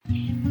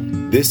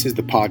This is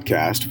the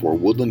podcast for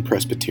Woodland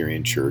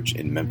Presbyterian Church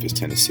in Memphis,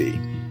 Tennessee.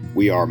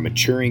 We are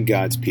maturing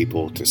God's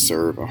people to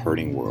serve a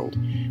hurting world.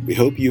 We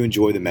hope you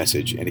enjoy the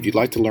message, and if you'd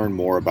like to learn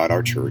more about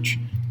our church,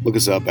 look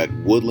us up at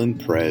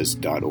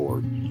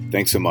woodlandpres.org.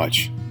 Thanks so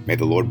much. May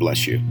the Lord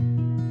bless you.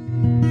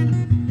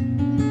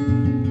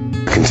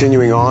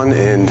 Continuing on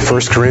in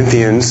 1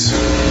 Corinthians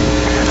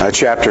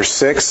chapter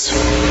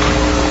 6.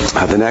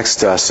 The next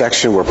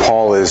section where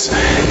Paul is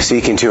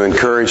seeking to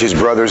encourage his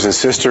brothers and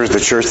sisters, the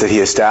church that he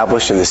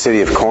established in the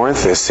city of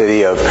Corinth, a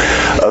city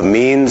of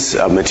means,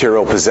 of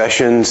material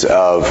possessions,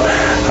 of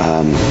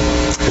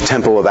the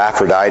temple of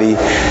Aphrodite,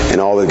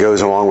 and all that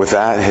goes along with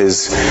that.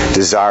 His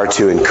desire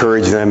to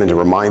encourage them and to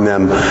remind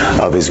them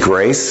of his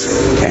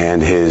grace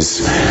and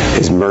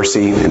his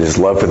mercy and his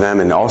love for them,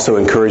 and also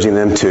encouraging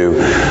them to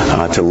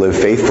live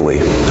faithfully,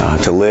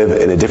 to live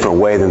in a different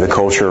way than the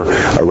culture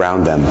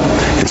around them.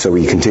 And so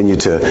we continue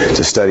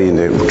to study and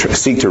to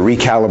seek to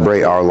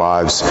recalibrate our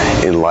lives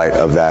in light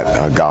of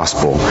that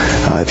gospel.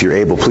 If you're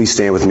able, please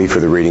stand with me for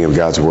the reading of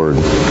God's Word.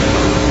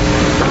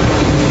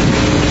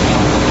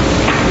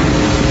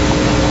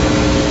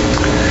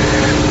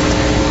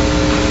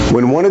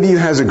 When one of you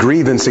has a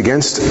grievance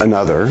against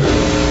another,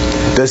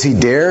 does he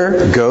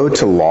dare go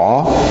to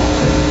law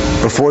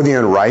before the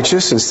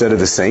unrighteous instead of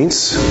the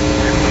saints?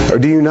 Or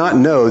do you not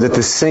know that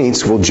the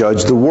saints will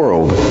judge the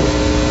world?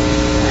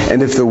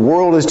 And if the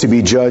world is to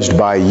be judged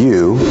by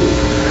you,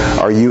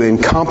 are you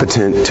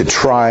incompetent to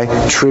try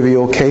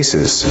trivial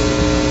cases?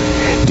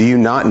 Do you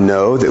not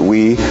know that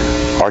we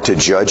are to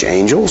judge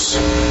angels?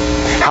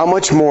 How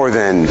much more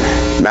then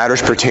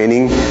matters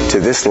pertaining to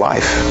this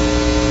life?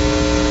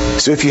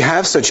 So if you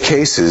have such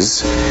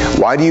cases,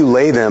 why do you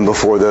lay them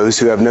before those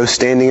who have no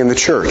standing in the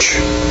church?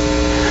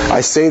 I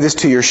say this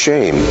to your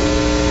shame.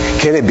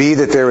 Can it be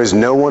that there is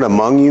no one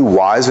among you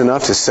wise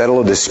enough to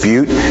settle a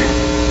dispute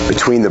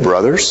between the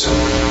brothers?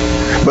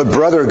 But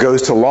brother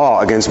goes to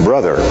law against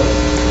brother,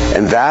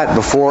 and that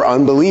before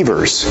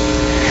unbelievers.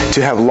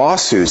 To have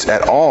lawsuits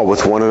at all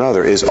with one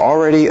another is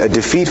already a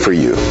defeat for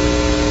you.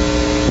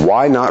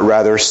 Why not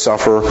rather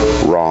suffer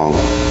wrong?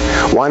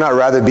 Why not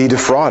rather be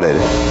defrauded?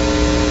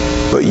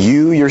 But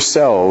you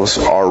yourselves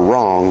are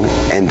wrong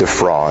and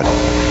defraud,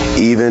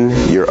 even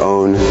your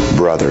own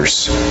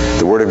brothers.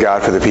 The Word of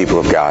God for the people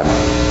of God.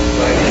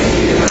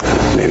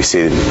 You may be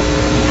seated.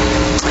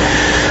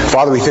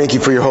 Father, we thank you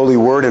for your holy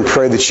word and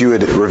pray that you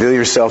would reveal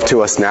yourself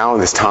to us now in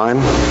this time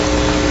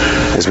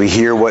as we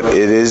hear what it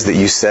is that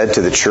you said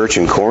to the church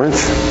in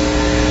Corinth,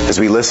 as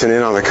we listen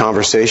in on the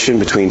conversation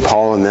between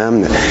Paul and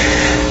them,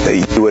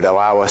 that you would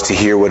allow us to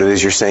hear what it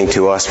is you're saying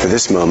to us for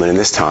this moment and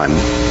this time.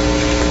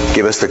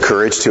 Give us the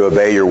courage to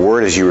obey your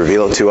word as you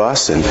reveal it to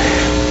us, and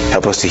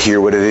help us to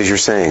hear what it is you're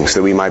saying so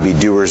that we might be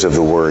doers of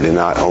the word and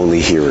not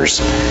only hearers.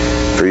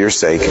 For your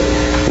sake,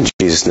 in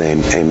Jesus'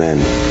 name, amen.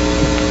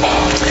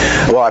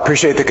 Well, I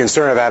appreciate the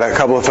concern. I've had a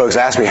couple of folks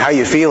ask me, how are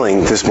you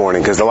feeling this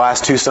morning? Because the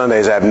last 2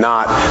 Sundays I have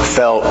not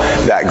felt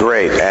that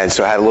great. And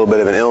so I had a little bit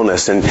of an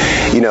illness. And,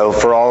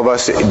 for all of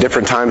us, at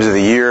different times of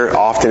the year,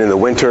 often in the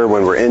winter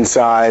when we're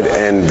inside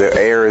and the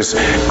air is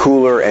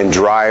cooler and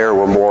drier,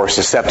 we're more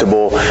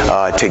susceptible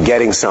to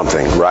getting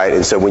something, right?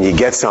 And so when you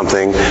get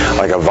something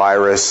like a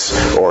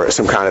virus or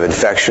some kind of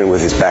infection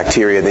with this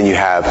bacteria, then you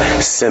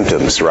have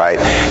symptoms, right?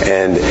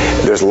 And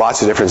there's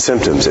lots of different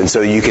symptoms. And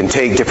so you can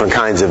take different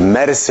kinds of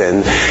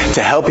medicine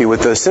to help you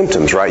with those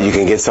symptoms, right? You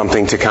can get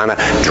something to kind of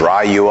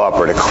dry you up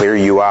or to clear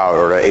you out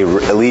or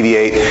to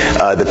alleviate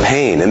the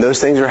pain. And those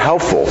things are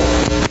helpful.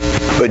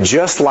 But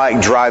just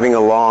like driving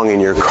along in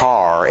your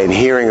car and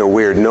hearing a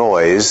weird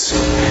noise,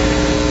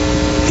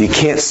 you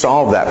can't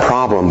solve that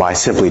problem by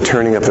simply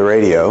turning up the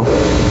radio.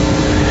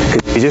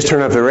 If you just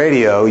turn up the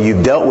radio,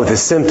 you've dealt with the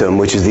symptom,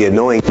 which is the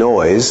annoying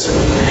noise,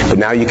 but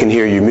now you can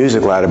hear your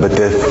music louder. But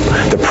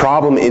the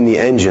problem in the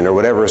engine or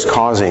whatever is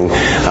causing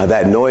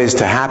that noise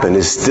to happen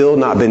has still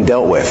not been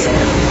dealt with.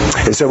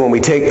 And so when we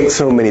take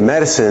so many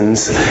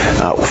medicines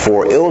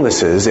for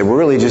illnesses, we're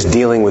really just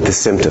dealing with the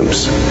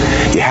symptoms.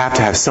 You have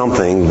to have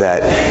something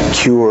that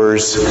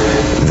cures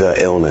the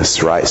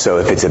illness, right? So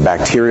if it's a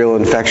bacterial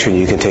infection,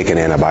 you can take an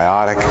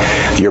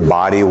antibiotic. Your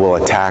body will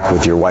attack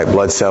with your white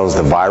blood cells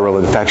the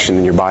viral infection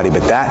in your body,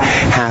 but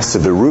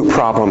the root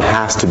problem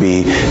has to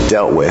be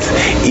dealt with,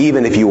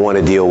 even if you want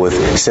to deal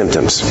with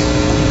symptoms.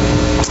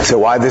 So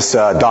why this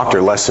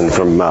doctor lesson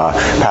from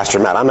Pastor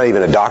Matt? I'm not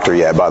even a doctor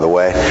yet, by the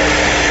way.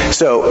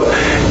 So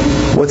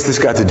what's this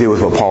got to do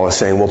with what Paul is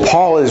saying? Well,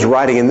 Paul is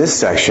writing in this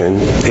section,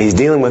 he's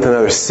dealing with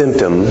another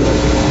symptom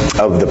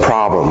of the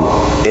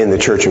problem in the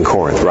church in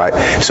Corinth, right?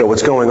 So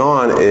what's going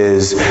on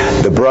is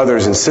the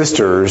brothers and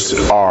sisters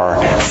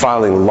are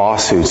filing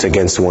lawsuits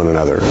against one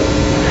another.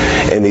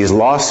 And these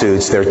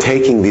lawsuits, they're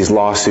taking these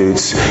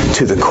lawsuits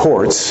to the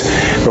courts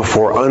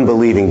before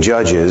unbelieving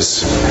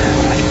judges,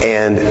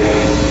 and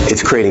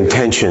it's creating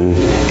tension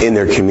in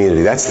their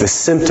community. That's the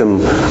symptom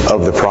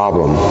of the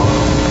problem.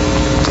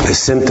 The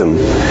symptom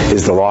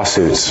is the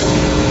lawsuits.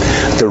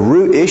 The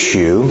root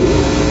issue,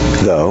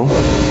 though,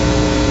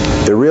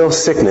 The real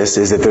sickness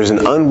is that there's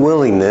an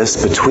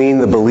unwillingness between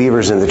the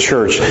believers in the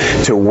church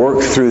to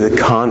work through the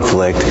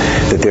conflict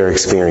that they're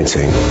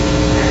experiencing.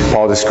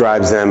 Paul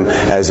describes them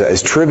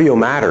as trivial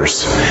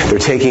matters. They're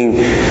taking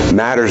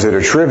matters that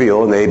are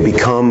trivial and they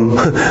become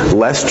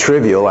less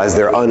trivial as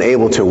they're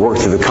unable to work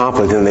through the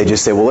conflict, and they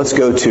just say, well, let's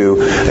go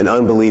to an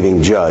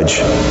unbelieving judge.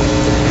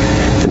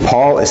 And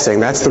Paul is saying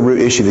that's the root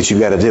issue that you've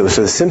got to deal with.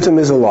 So the symptom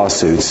is the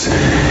lawsuits.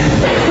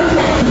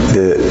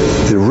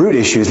 The root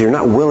issue is they're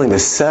not willing to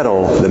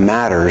settle the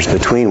matters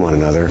between one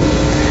another.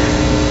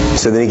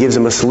 So then he gives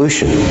them a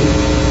solution.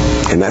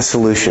 And that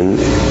solution,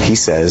 he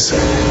says,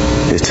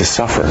 is to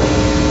suffer.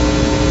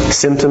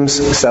 Symptoms,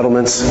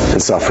 settlements,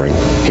 and suffering.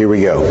 Here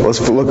we go.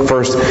 Let's look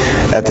first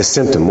at the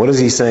symptom. What is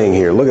he saying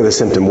here? Look at the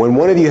symptom. When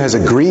one of you has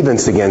a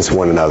grievance against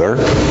one another,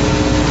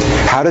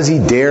 how does he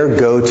dare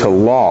go to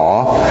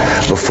law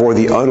before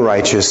the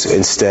unrighteous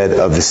instead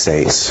of the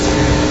saints?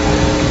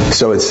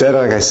 So instead,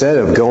 like I said,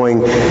 of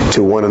going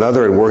to one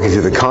another and working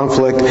through the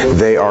conflict,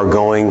 they are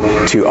going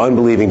to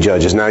unbelieving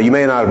judges. Now, you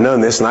may not have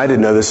known this, and I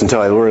didn't know this until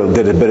I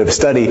did a bit of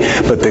study,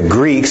 but the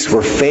Greeks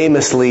were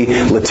famously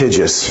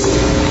litigious.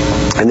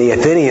 And the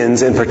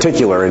Athenians in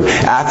particular, and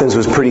Athens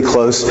was pretty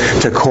close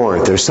to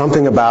Corinth. There's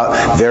something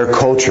about their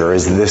culture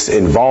is this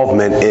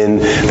involvement in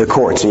the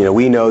courts. And,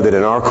 we know that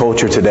in our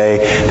culture today,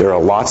 there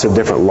are lots of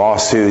different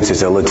lawsuits.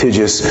 It's a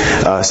litigious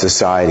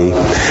society.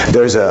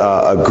 There's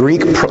a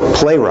Greek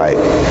playwright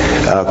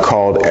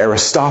called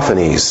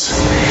Aristophanes.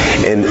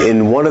 And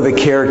in one of the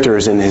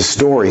characters in his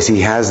stories,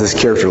 he has this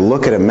character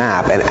look at a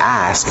map and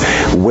ask,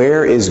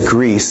 where is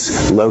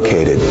Greece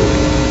located?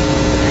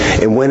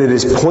 And when it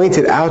is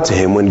pointed out to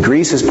him, when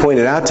Greece is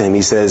pointed out to him,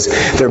 he says,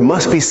 there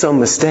must be some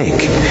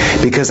mistake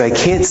because I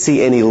can't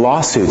see any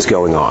lawsuits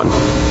going on.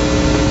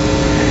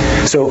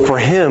 So for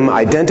him,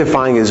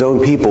 identifying his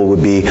own people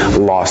would be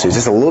lawsuits.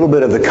 Just a little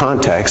bit of the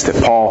context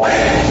that Paul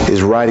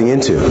is writing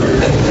into.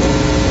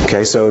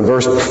 Okay, so in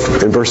verse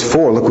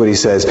 4, look what he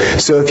says.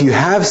 So if you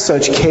have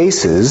such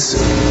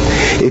cases,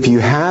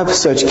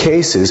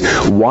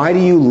 why do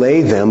you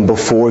lay them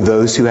before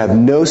those who have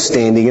no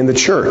standing in the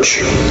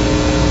church?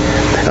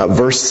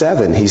 Verse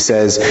 7, he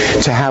says,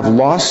 to have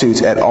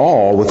lawsuits at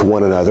all with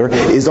one another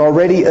is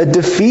already a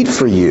defeat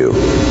for you.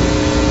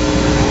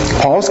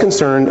 Paul's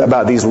concerned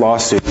about these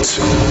lawsuits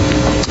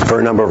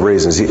for a number of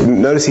reasons.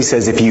 Notice he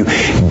says, if you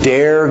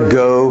dare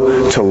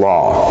go to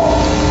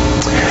law.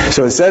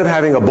 So instead of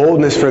having a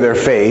boldness for their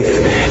faith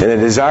and a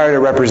desire to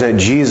represent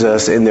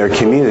Jesus in their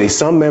community,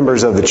 some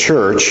members of the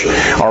church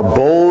are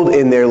bold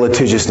in their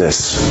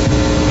litigiousness.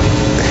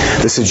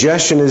 The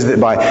suggestion is that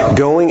by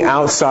going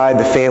outside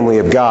the family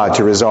of God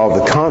to resolve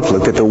the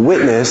conflict, that the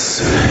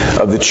witness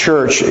of the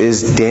church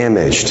is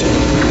damaged.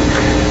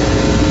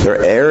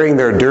 They're airing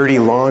their dirty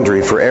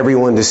laundry for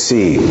everyone to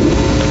see.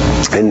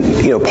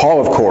 And,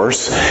 Paul, of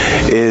course,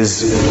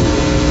 is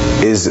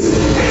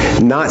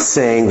not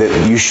saying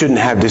that you shouldn't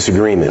have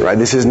disagreement, right?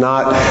 This is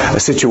not a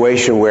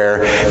situation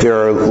where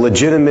there are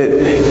legitimate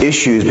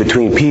issues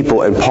between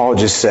people and Paul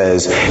just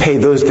says, hey,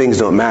 those things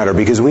don't matter,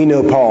 because we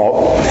know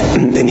Paul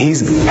and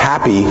he's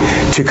happy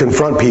to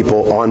confront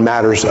people on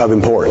matters of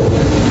importance.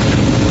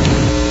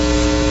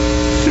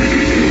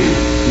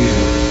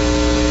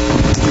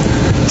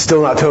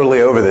 Still not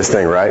totally over this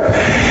thing, right?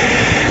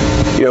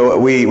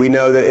 We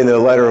know that in the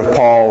letter of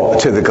Paul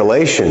to the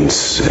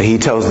Galatians, he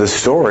tells this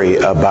story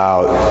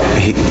about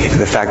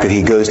the fact that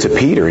he goes to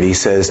Peter and he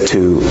says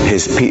to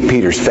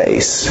Peter's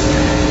face,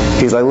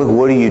 he's like, look,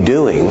 what are you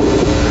doing?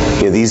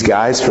 These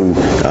guys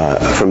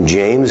from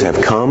James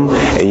have come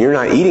and you're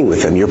not eating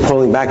with them. You're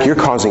pulling back. You're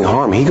causing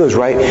harm. He goes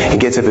right and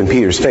gets up in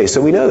Peter's face.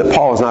 So we know that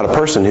Paul is not a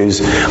person who's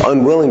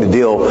unwilling to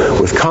deal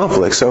with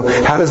conflict. So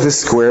how does this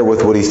square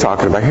with what he's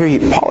talking about here?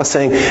 Paul is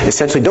saying,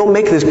 essentially, don't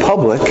make this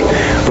public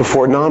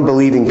before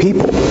non-believing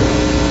people.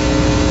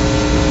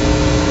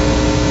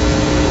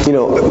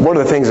 One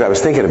of the things I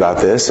was thinking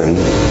about this, and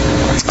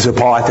so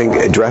Paul, I think,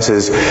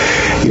 addresses,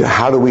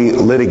 how do we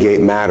litigate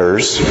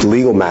matters,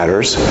 legal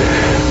matters,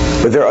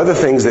 but there are other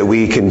things that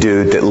we can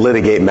do that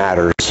litigate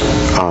matters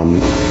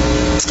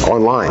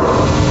online.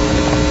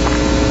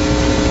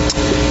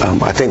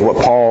 I think what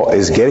Paul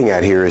is getting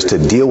at here is to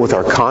deal with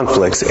our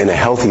conflicts in a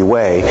healthy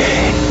way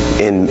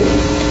and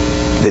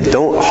that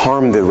don't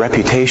harm the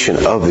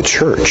reputation of the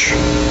church.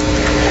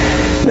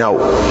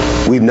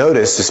 Now, we've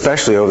noticed,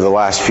 especially over the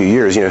last few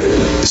years,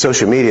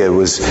 social media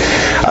was,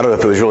 I don't know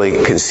if it was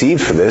really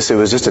conceived for this, it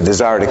was just a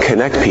desire to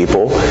connect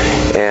people,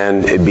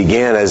 and it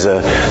began as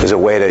a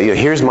way to,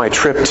 here's my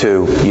trip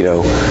to,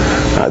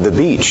 the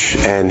beach,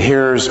 and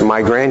here's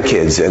my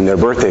grandkids and their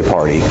birthday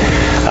party.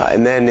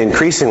 And then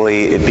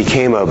increasingly, it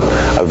became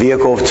a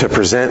vehicle to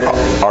present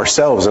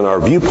ourselves and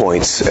our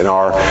viewpoints and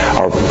our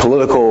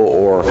political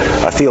or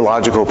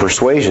theological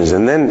persuasions.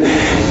 And then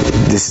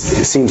it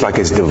seems like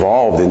it's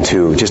devolved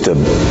into just a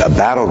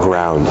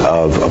battleground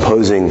of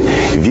opposing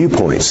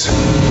viewpoints.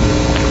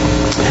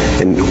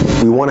 And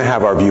we want to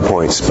have our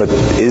viewpoints, but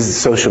is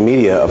social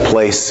media a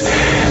place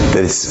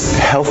that is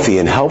healthy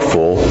and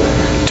helpful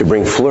to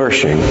bring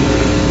flourishing?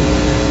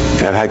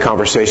 And I've had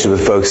conversations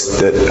with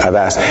folks that I've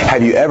asked,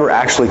 have you ever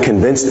actually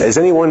convinced, is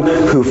anyone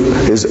who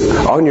is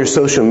on your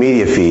social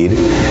media feed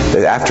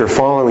that after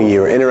following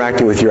you or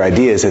interacting with your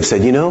ideas have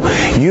said,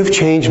 you've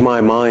changed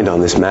my mind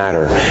on this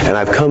matter and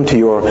I've come to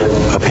your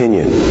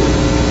opinion?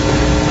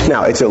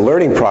 Now, it's a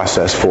learning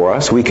process for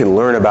us. We can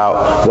learn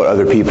about what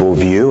other people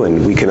view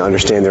and we can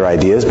understand their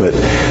ideas, but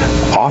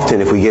often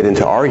if we get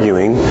into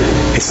arguing,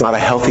 it's not a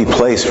healthy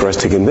place for us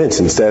to convince.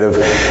 Instead of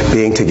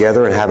being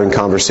together and having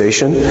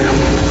conversation,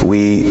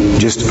 we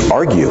just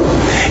argue.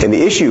 And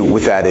the issue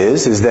with that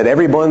is that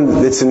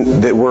everyone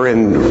that we're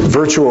in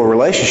virtual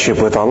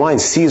relationship with online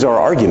sees our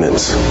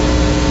arguments.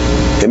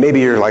 And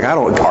maybe you're like, I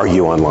don't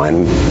argue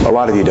online. A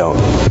lot of you don't.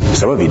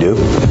 Some of you do.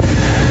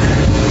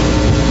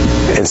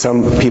 And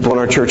some people in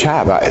our church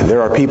have.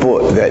 There are people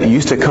that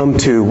used to come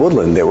to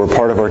Woodland that were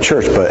part of our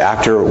church, but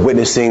after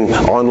witnessing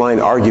online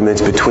arguments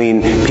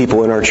between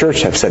people in our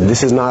church have said,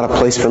 this is not a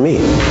place for me.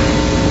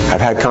 I've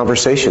had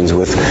conversations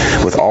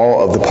with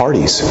all of the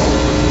parties.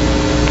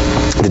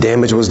 The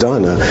damage was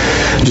done.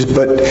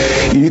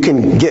 But you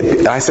can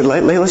I said,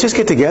 let's just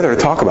get together and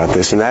talk about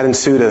this. And that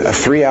ensued a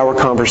 3-hour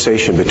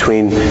conversation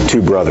between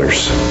two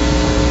brothers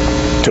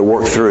to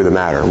work through the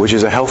matter, which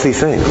is a healthy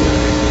thing.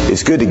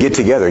 It's good to get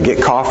together,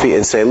 get coffee,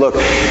 and say, look,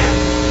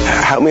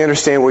 help me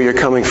understand where you're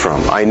coming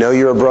from. I know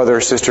you're a brother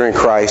or sister in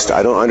Christ.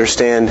 I don't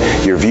understand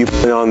your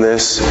viewpoint on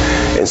this,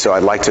 and so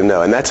I'd like to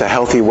know. And that's a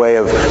healthy way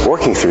of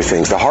working through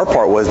things. The hard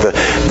part was the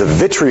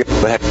vitriol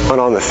that had gone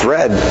on the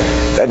thread,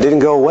 that didn't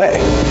go away.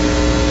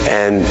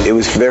 And it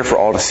was there for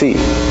all to see.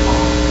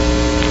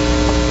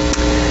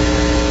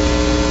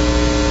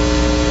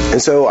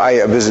 And so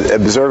I was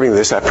observing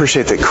this. I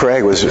appreciate that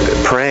Craig was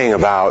praying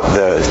about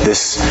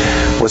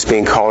what's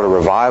being called a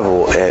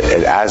revival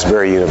at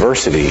Asbury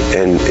University.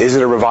 And is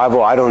it a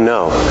revival? I don't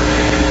know.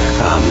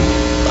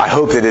 I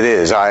hope that it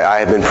is. I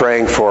have been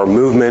praying for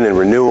movement and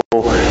renewal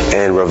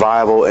and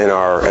revival in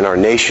our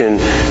nation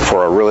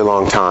for a really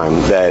long time.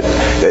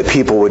 That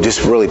people would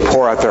just really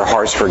pour out their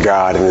hearts for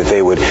God, and that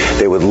they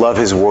would love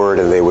His Word,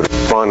 and they would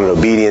respond in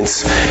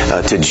obedience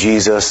to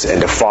Jesus,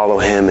 and to follow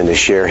Him, and to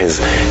share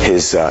His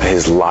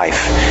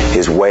life,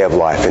 His way of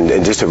life,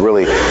 and just to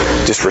really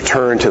just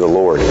return to the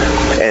Lord.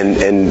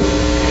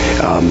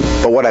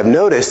 But what I've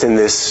noticed in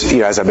this,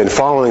 as I've been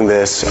following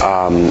this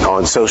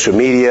on social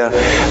media,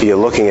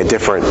 looking at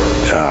different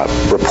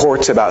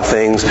reports about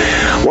things,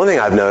 one thing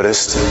I've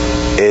noticed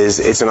is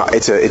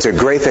it's a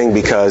great thing,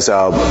 because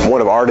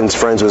one of Arden's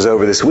friends was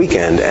over this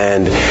weekend,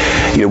 and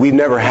we've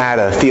never had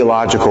a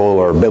theological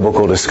or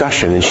biblical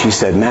discussion, and she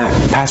said,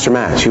 Pastor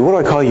Matt, what do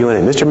I call you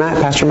in? Mr.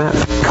 Matt, Pastor Matt?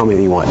 Call me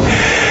what you want.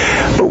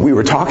 But we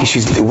were talking,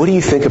 she said, what do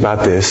you think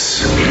about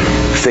this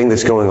thing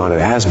that's going on at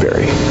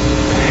Asbury?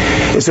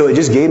 And so it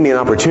just gave me an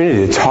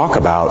opportunity to talk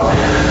about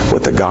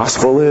what the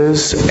gospel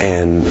is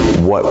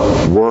and what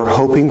we're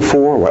hoping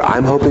for, what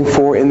I'm hoping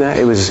for in that.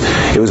 It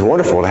was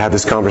wonderful to have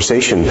this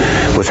conversation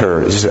with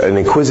her, just an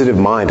inquisitive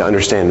mind to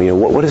understand,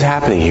 what is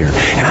happening here.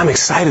 And I'm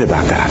excited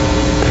about that.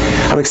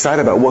 I'm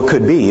excited about what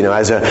could be.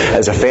 As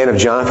a fan of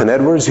Jonathan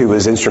Edwards, who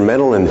was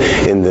instrumental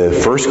in the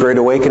First Great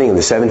Awakening in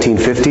the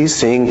 1750s,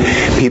 seeing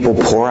people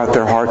pour out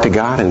their heart to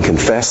God and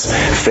confess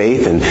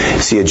faith and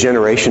see a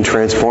generation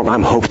transform,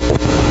 I'm hopeful.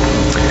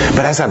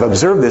 But as I've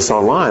observed this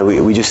online,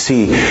 we just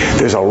see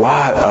there's a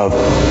lot of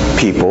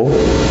people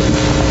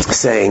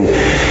saying,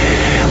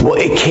 well,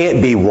 it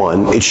can't be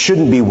one, it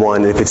shouldn't be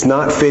one, and if it's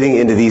not fitting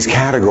into these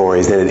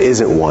categories, then it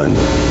isn't one.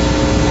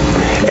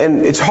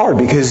 And it's hard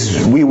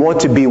because we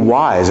want to be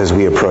wise as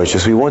we approach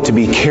this. We want to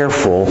be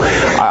careful.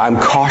 I'm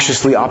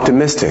cautiously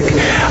optimistic.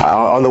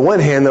 On the one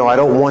hand, though, I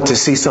don't want to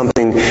see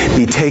something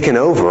be taken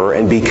over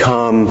and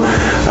become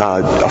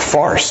a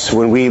farce.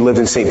 When we lived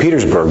in St.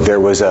 Petersburg, there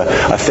was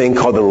a thing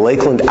called the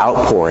Lakeland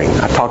Outpouring.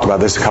 I've talked about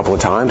this a couple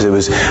of times. It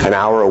was an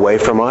hour away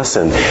from us,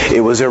 and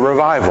it was a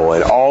revival,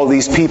 and all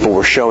these people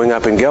were showing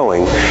up and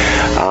going.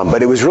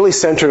 But it was really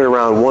centered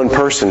around one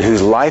person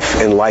whose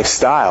life and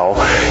lifestyle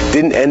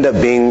didn't end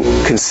up being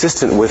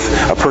consistent with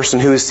a person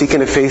who is seeking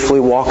to faithfully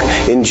walk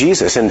in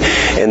Jesus. And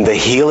the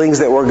healings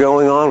that were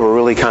going on were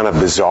really kind of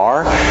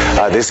bizarre.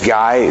 This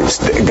guy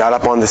got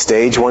up on the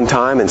stage one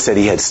time and said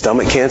he had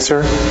stomach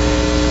cancer.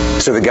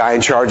 So the guy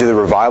in charge of the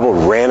revival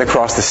ran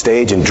across the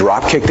stage and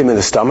drop kicked him in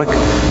the stomach.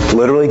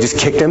 Literally just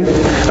kicked him.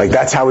 Like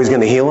that's how he's going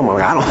to heal him. I'm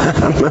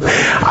like,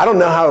 I don't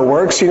know how it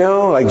works,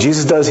 Like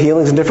Jesus does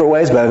healings in different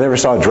ways, but I never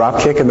saw a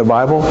drop kick in the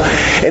Bible.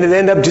 And it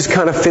ended up just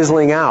kind of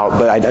fizzling out,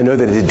 but I know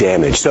that it did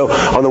damage. So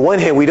on the one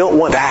hand, we don't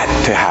want that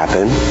to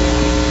happen.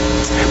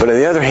 But on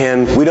the other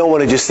hand, we don't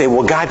want to just say,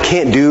 well, God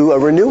can't do a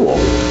renewal.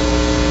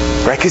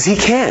 Right? Because He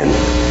can.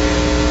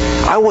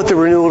 I want the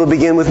renewal to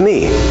begin with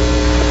me.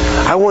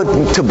 I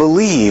want to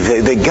believe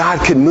that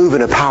God could move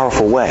in a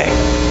powerful way.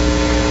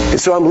 And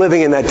so I'm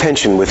living in that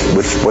tension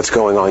with what's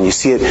going on. You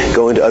see it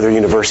go into other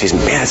universities.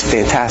 Man, it's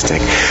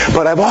fantastic.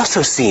 But I've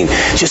also seen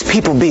just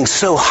people being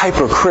so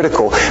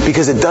hypercritical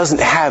because it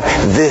doesn't have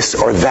this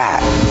or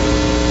that.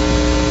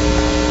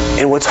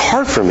 And what's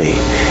hard for me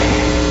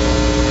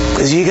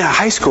is you got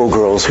high school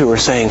girls who are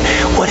saying,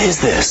 what is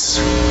this?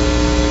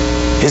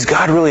 is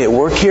God really at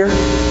work here?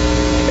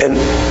 And,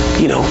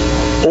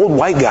 old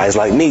white guys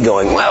like me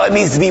going, well, it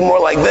needs to be more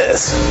like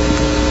this.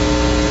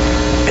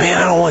 Man,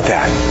 I don't want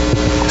that.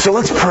 So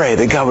let's pray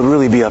that God would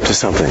really be up to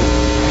something.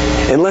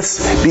 And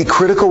let's be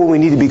critical when we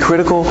need to be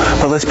critical,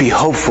 but let's be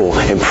hopeful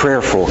and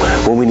prayerful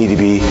when we need to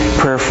be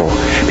prayerful.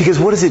 Because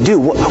what does it do?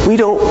 We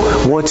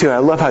don't want to. I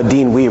love how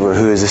Dean Weaver,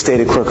 who is the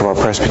stated clerk of our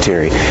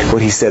presbytery,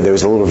 what he said. There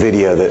was a little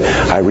video that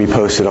I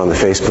reposted on the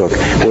Facebook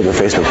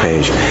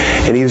page.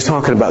 And he was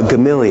talking about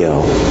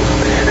Gamaliel,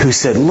 who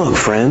said, look,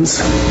 friends,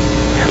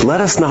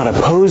 let us not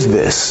oppose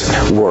this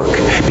work,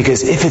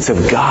 because if it's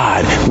of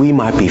God, we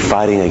might be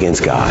fighting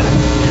against God.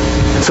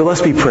 So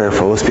let's be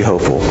prayerful. Let's be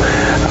hopeful.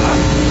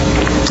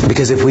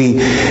 Because if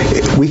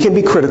we can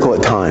be critical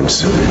at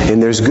times,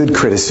 and there's good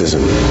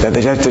criticism,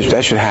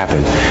 that should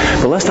happen.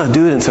 But let's not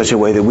do it in such a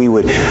way that we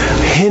would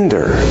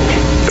hinder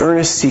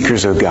earnest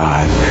seekers of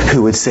God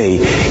who would say,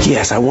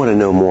 yes, I want to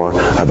know more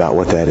about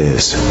what that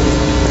is.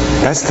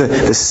 That's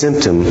the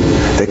symptom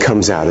that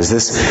comes out, is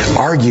this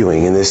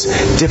arguing and this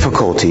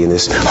difficulty and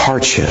this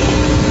hardship.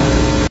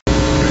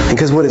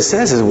 Because what it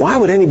says is, why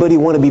would anybody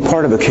want to be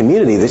part of a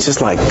community that's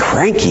just like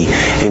cranky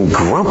and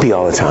grumpy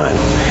all the time?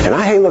 And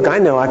I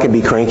know I can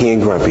be cranky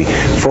and grumpy.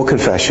 Full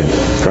confession,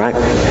 right?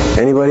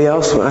 Anybody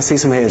else? I see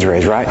some hands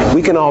raised, right?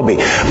 We can all be.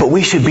 But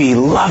we should be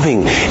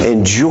loving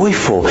and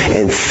joyful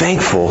and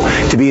thankful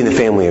to be in the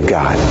family of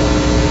God,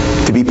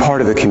 to be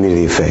part of the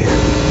community of faith.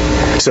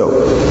 So,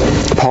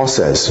 Paul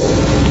says,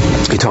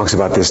 he talks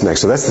about this next.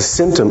 So that's the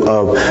symptom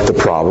of the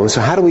problem. So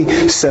how do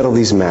we settle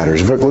these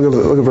matters? Look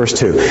at verse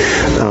 2.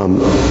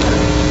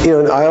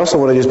 And I also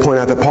want to just point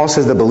out that Paul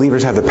says that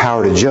believers have the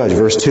power to judge.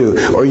 Verse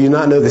 2, or you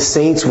not know the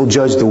saints will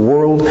judge the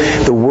world?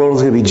 The world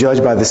is going to be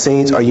judged by the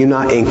saints. Are you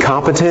not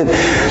incompetent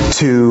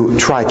to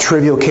try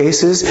trivial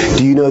cases?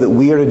 Do you know that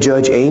we are to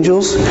judge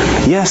angels?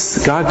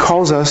 Yes, God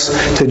calls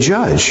us to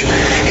judge.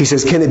 He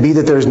says, can it be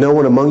that there is no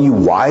one among you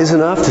wise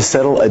enough to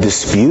settle a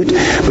dispute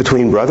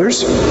between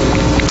brothers?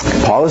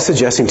 Paul is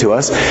suggesting to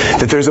us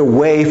that there's a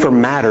way for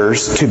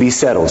matters to be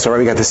settled. So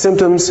we got the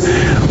symptoms.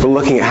 We're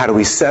looking at how do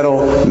we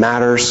settle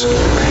matters.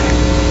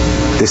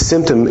 The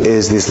symptom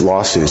is these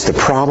lawsuits. The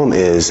problem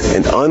is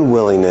an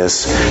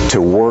unwillingness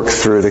to work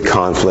through the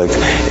conflict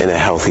in a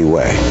healthy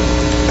way.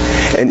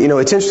 And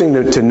it's interesting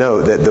to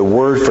note that the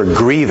word for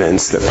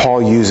grievance that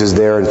Paul uses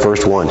there in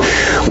verse 1,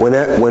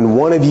 when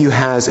one of you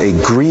has a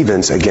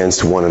grievance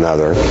against one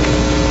another,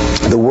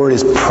 the word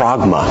is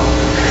pragma,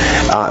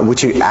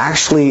 which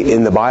actually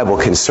in the Bible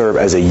can serve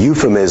as a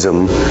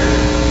euphemism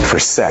for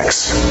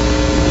sex.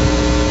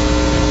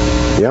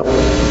 Yep.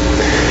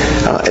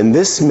 And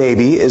this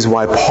maybe is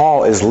why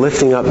Paul is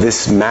lifting up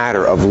this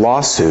matter of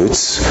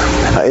lawsuits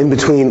in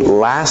between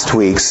last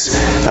week's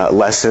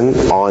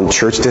lesson on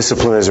church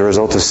discipline as a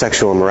result of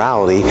sexual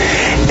immorality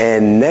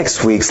and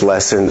next week's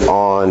lesson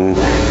on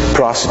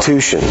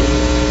prostitution.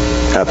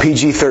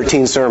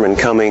 PG-13 sermon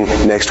coming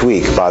next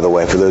week, by the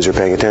way, for those who are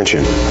paying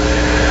attention.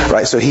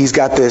 Right, so he's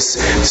got this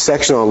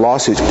section on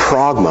lawsuits,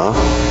 pragma,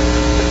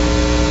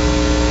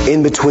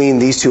 in between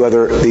these two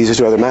other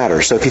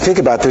matters. So if you think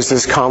about it, there's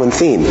this common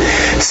theme.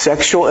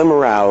 Sexual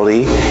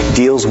immorality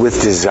deals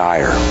with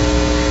desire.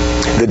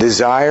 The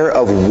desire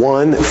of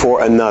one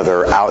for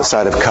another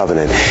outside of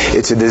covenant.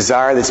 It's a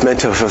desire that's meant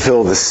to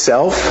fulfill the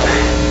self,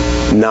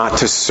 not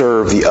to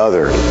serve the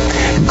other.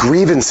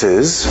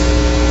 Grievances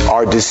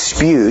are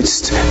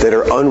disputes that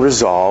are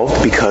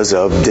unresolved because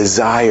of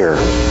desire.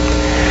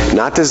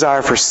 Not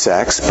desire for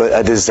sex, but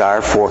a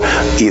desire for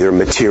either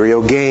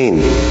material gain,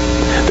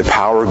 the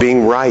power of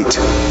being right.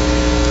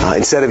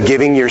 Instead of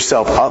giving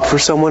yourself up for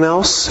someone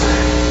else,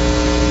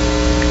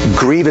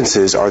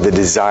 grievances are the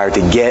desire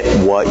to get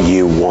what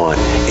you want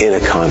in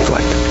a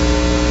conflict.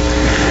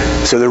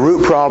 So the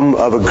root problem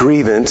of a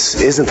grievance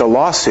isn't the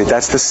lawsuit,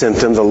 that's the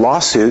symptom. The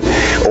lawsuit,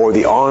 or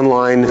the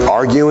online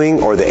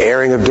arguing, or the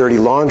airing of dirty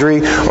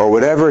laundry, or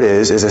whatever it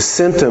is a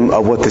symptom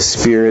of what the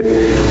Spirit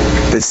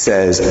that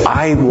says,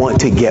 I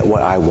want to get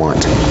what I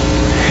want.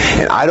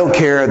 And I don't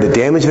care the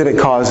damage that it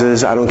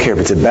causes. I don't care if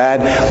it's a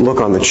bad look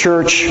on the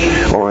church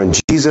or on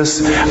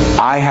Jesus.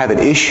 I have an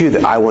issue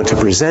that I want to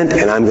present,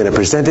 and I'm going to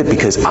present it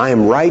because I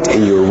am right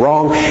and you're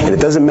wrong, and it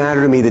doesn't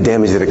matter to me the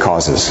damage that it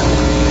causes.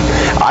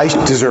 I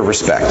deserve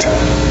respect.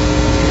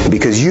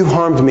 Because you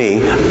harmed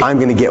me, I'm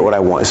going to get what I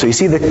want. So you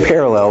see the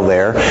parallel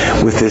there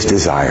with this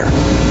desire.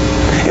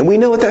 And we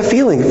know what that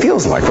feeling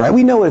feels like, right?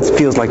 We know what it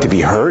feels like to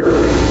be hurt.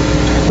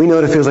 We know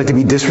what it feels like to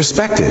be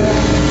disrespected.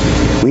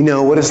 We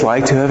know what it's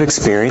like to have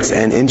experienced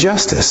an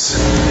injustice.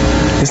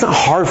 It's not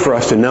hard for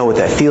us to know what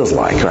that feels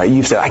like, right?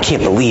 You've said, I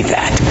can't believe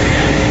that.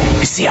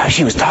 You see how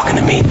she was talking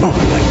to me?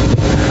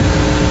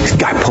 This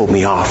guy pulled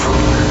me off.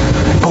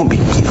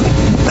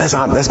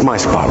 That's my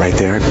spot right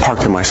there. I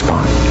parked in my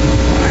spot.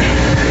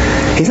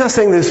 He's not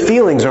saying those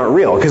feelings aren't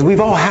real, because we've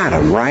all had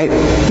them, right?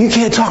 You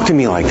can't talk to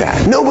me like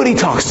that. Nobody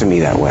talks to me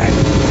that way.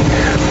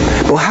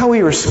 Well, how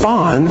we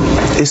respond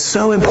is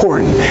so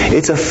important.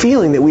 It's a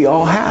feeling that we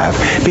all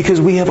have because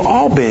we have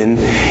all been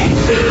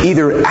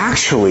either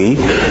actually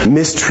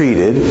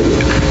mistreated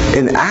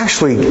and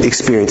actually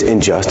experienced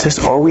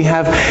injustice, or we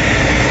have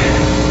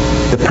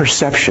the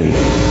perception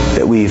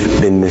that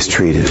we've been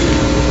mistreated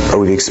or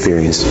we've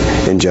experienced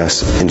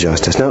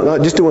injustice. Now,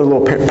 just doing a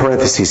little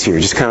parentheses here,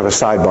 just kind of a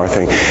sidebar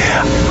thing.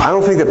 I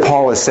don't think that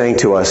Paul is saying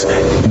to us,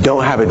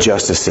 don't have a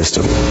justice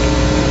system.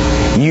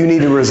 You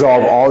need to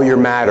resolve all your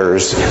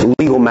matters,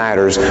 legal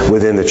matters,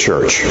 within the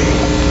church.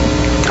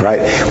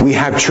 Right? We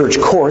have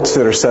church courts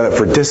that are set up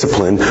for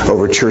discipline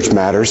over church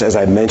matters, as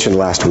I mentioned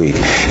last week.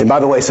 And by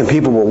the way, some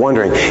people were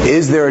wondering,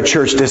 is there a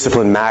church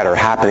discipline matter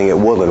happening at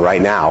Woodland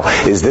right now?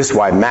 Is this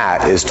why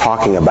Matt is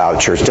talking about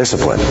church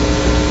discipline?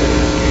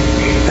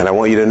 And I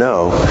want you to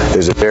know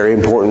there's a very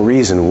important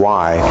reason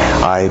why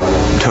I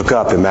took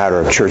up the matter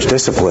of church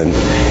discipline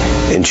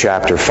in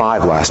chapter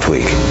 5 last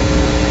week.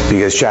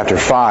 Because chapter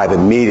 5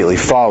 immediately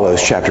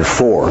follows chapter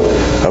 4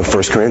 of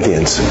 1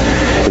 Corinthians.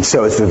 And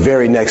so it's the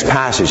very next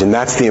passage, and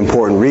that's the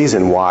important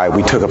reason why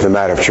we took up the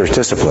matter of church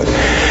discipline.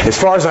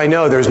 As far as I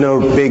know, there's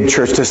no big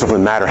church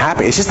discipline matter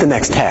happening. It's just the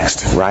next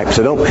text, right?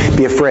 So don't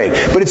be afraid.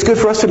 But it's good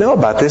for us to know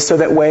about this so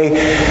that way,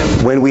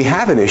 when we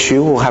have an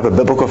issue, we'll have a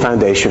biblical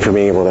foundation for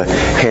being able to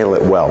handle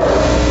it well.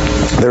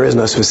 There is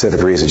no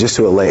specific reason, just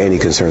to allay any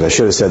concerns. I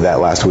should have said that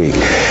last week.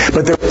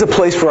 But there is a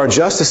place for our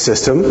justice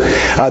system.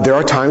 There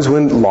are times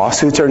when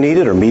lawsuits are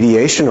needed, or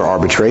mediation, or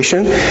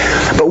arbitration.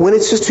 But when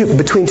it's just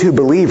between two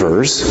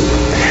believers,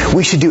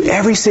 we should do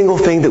every single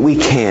thing that we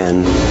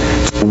can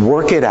to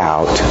work it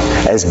out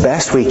as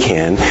best we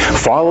can,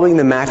 following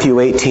the Matthew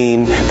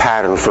 18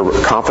 pattern for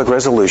conflict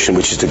resolution,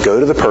 which is to go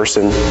to the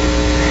person,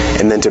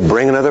 and then to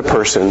bring another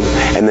person,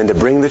 and then to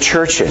bring the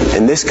church in.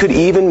 And this could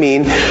even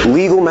mean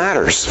legal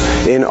matters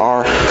in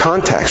our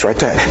context, right?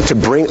 To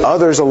bring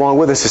others along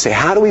with us to say,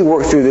 how do we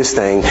work through this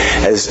thing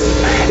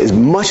as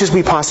much as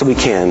we possibly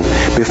can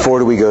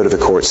before we go to the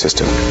court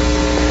system?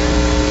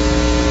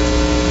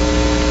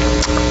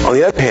 On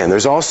the other hand,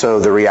 there's also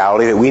the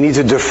reality that we need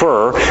to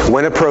defer,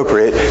 when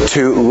appropriate,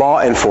 to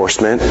law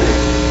enforcement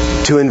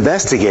to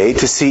investigate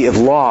to see if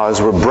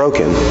laws were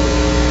broken,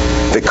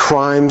 that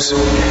crimes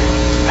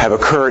have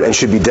occurred and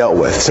should be dealt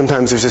with.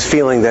 Sometimes there's this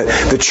feeling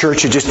that the church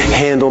should just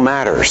handle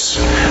matters.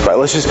 Right?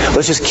 Let's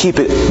just keep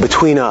it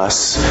between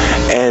us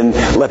and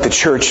let the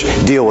church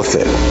deal with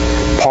it.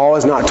 Paul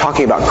is not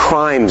talking about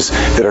crimes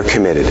that are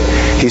committed.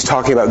 He's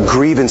talking about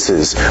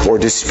grievances or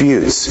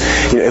disputes.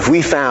 If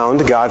we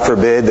found, God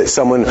forbid, that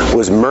someone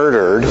was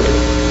murdered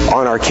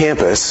on our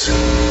campus,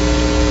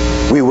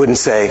 we wouldn't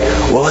say,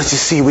 well, let's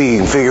just see if we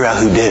can figure out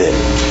who did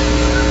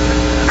it.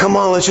 Come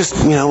on, let's just,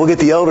 we'll get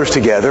the elders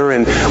together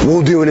and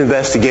we'll do an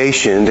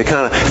investigation to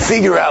kind of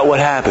figure out what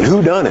happened.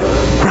 Who done it?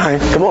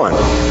 Right? Come on.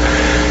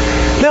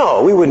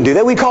 No, we wouldn't do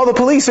that. We'd call the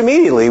police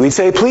immediately. We'd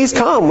say, please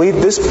come. We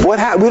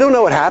don't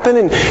know what happened,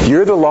 and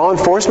you're the law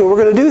enforcement.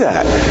 We're going to do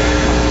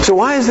that. So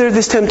why is there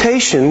this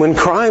temptation when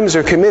crimes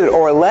are committed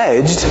or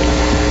alleged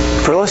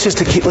for let's just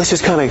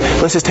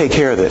take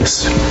care of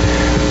this?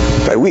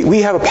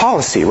 We have a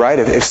policy, right?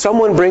 If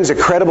someone brings a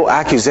credible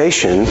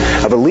accusation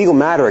of a legal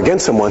matter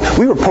against someone,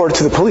 we report it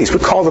to the police. We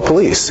call the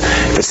police.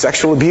 If it's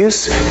sexual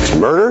abuse, if it's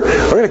murder,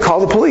 we're going to call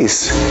the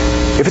police.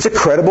 If it's a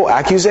credible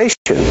accusation,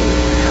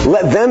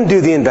 let them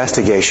do the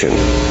investigation.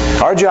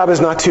 Our job is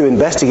not to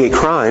investigate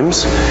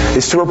crimes,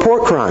 it's to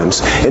report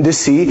crimes and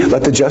to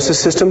let the justice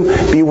system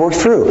be worked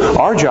through.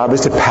 Our job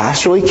is to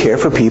pastorally care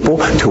for people,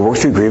 to work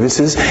through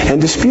grievances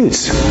and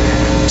disputes.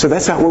 So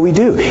that's not what we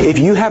do. If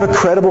you have a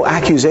credible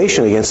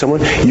accusation against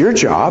someone, your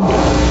job,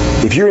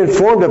 if you're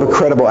informed of a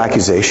credible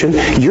accusation,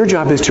 your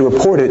job is to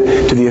report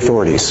it to the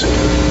authorities.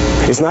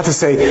 It's not to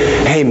say,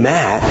 hey,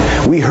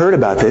 Matt, we heard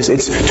about this.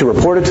 It's to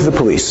report it to the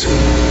police.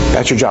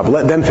 That's your job.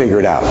 Let them figure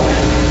it out.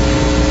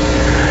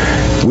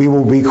 We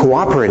will be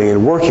cooperating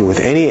and working with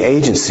any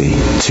agency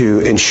to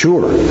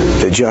ensure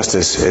that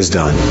justice is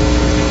done.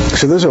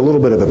 So those are a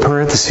little bit of the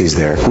parentheses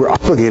there. We're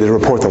obligated to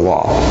report the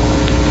law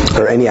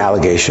or any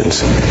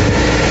allegations.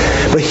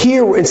 But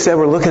here, instead,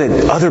 we're looking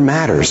at other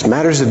matters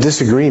of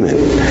disagreement,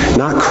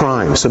 not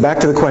crime. So back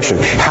to the question,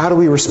 how do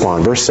we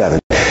respond? Verse 7.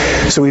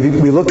 So we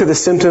looked at the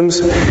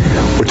symptoms.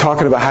 We're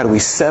talking about how do we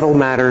settle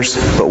matters,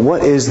 but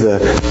what is the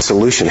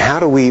solution? How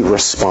do we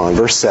respond?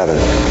 Verse 7.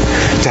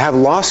 To have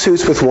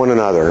lawsuits with one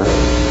another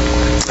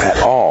at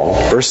all,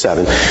 verse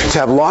 7, to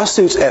have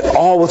lawsuits at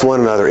all with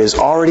one another is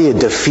already a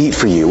defeat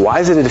for you. Why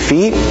is it a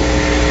defeat?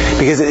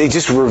 Because it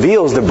just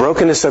reveals the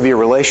brokenness of your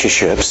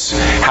relationships,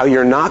 how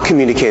you're not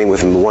communicating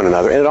with one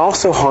another, and it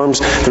also harms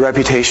the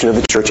reputation of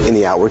the church in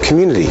the outward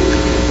community.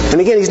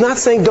 And again, he's not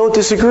saying don't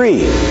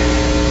disagree.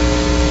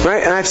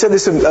 Right? And I've said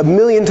this a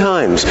million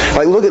times.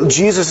 Like, look at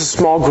Jesus'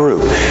 small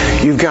group.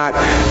 You've got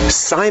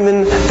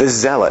Simon the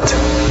Zealot,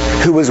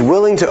 who was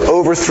willing to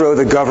overthrow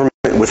the government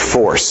with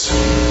force.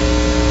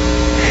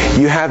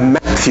 You have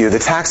Matthew, the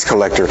tax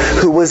collector,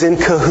 who was in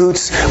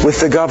cahoots with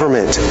the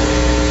government,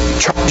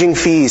 charging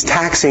fees,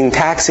 taxing.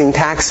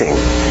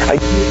 I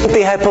think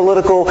they had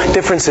political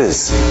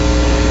differences.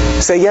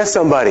 Say yes,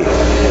 somebody.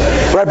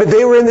 Right, but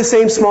they were in the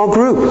same small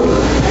group.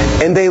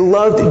 And they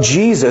loved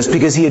Jesus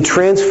because He had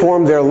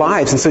transformed their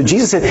lives. And so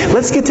Jesus said,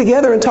 let's get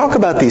together and talk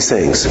about these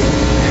things.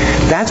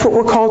 That's what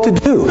we're called to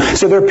do.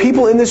 So there are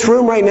people in this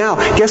room right now.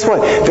 Guess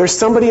what? There's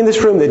somebody in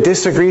this room that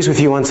disagrees with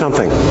you on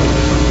something.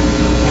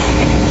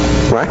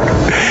 Right?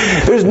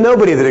 There's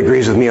nobody that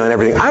agrees with me on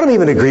everything. I don't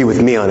even agree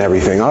with me on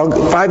everything.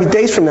 5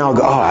 days from now, I'll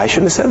go, oh, I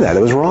shouldn't have said that. It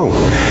was wrong.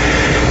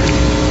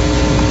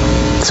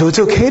 So it's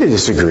okay to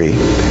disagree.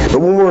 But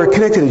when we're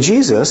connected to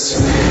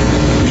Jesus,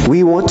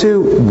 we want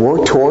to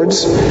work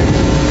towards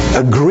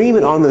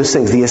agreement on those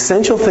things, the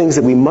essential things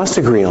that we must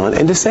agree on,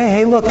 and to say,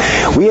 hey, look,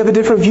 we have a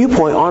different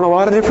viewpoint on a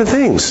lot of different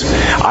things.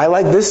 I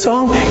like this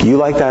song, you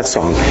like that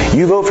song.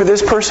 You vote for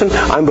this person,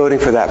 I'm voting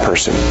for that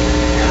person.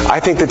 I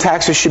think the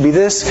taxes should be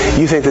this,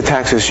 you think the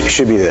taxes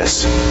should be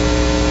this.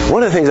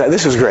 One of the things,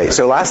 this was great.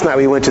 So last night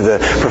we went to the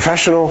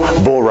Professional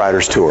Bull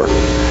Riders Tour,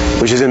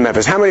 which is in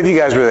Memphis. How many of you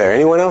guys were there?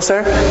 Anyone else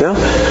there? No?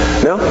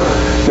 No?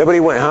 Nobody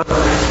went, huh?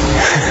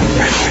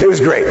 It was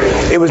great.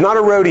 It was not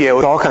a rodeo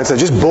with all kinds of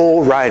stuff, just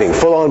bull riding,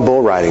 full-on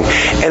bull riding.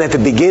 And at the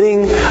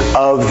beginning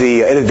of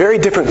and a very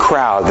different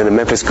crowd than a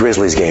Memphis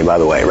Grizzlies game, by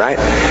the way, right?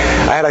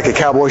 I had like a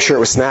cowboy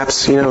shirt with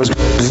snaps, it was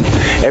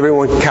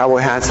everyone cowboy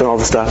hats and all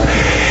the stuff.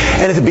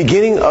 And at the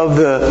beginning of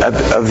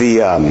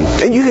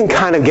and you can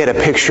kind of get a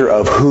picture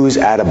of who's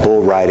at a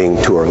bull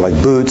riding tour, like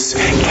boots,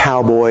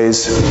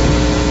 cowboys,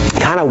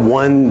 kind of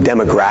one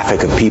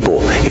demographic of people,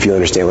 if you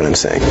understand what I'm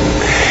saying.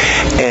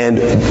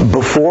 And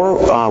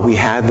before we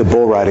had the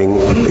bull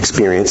riding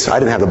experience, I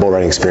didn't have the bull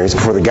riding experience,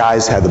 before the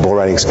guys had the bull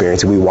riding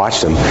experience and we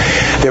watched them,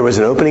 there was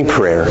an opening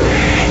prayer,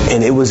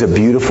 and it was a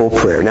beautiful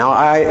prayer. Now,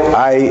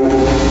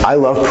 I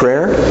love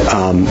prayer.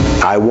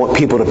 I want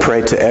people to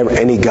pray to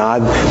any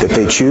God that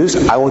they choose.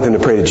 I want them to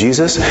pray to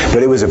Jesus,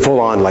 but it was a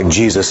full-on like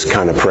Jesus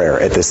kind of prayer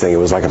at this thing. It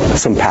was like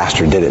some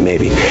pastor did it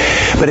maybe.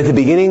 But at the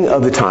beginning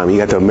of the time, you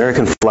got the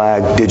American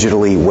flag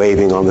digitally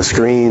waving on the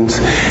screens,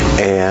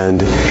 and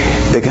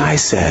the guy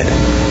said,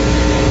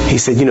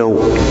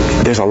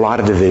 there's a lot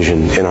of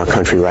division in our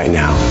country right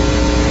now.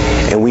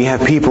 And we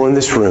have people in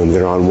this room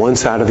that are on one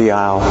side of the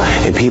aisle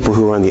and people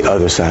who are on the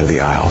other side of the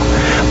aisle.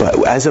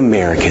 But as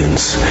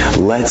Americans,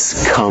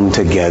 let's come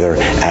together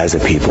as a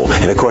people.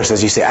 And of course,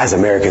 as you say, as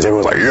Americans,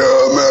 everyone's like,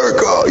 yeah,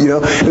 America!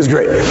 It was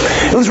great.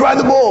 Let's ride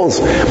the bulls!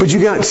 But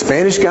you got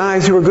Spanish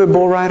guys who are good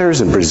bull riders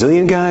and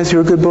Brazilian guys who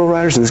are good bull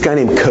riders. And this guy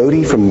named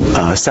Cody from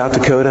South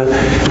Dakota,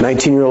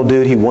 19-year-old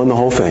dude, he won the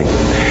whole thing.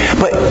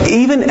 But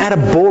even at a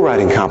bull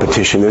riding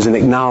competition, there's an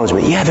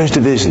acknowledgement. Yeah, there's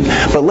division.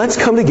 But let's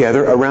come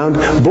together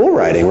around bull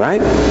riding,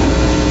 right?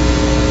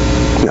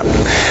 No.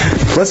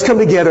 Let's come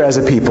together as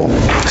a people.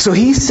 So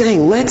he's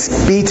saying,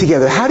 let's be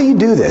together. How do you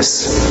do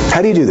this?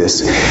 How do you do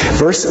this?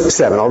 Verse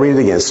 7. I'll read it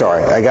again.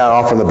 Sorry, I got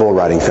off on the bull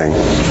riding thing.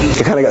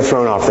 I kind of got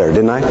thrown off there,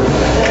 didn't I?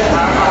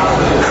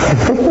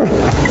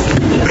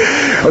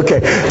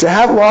 Okay, to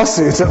have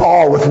lawsuits at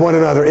all with one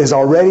another is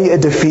already a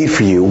defeat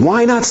for you.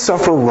 Why not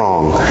suffer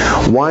wrong?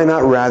 Why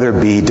not rather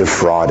be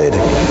defrauded?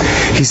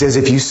 He says,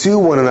 if you sue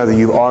one another,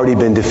 you've already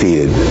been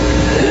defeated.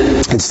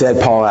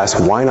 Instead, Paul asks,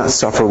 why not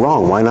suffer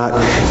wrong? Why not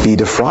be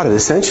defrauded?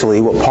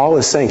 Essentially, what Paul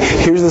is saying,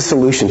 here's the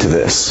solution to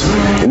this.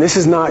 And this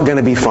is not going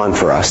to be fun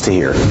for us to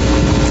hear.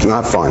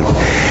 Not fun.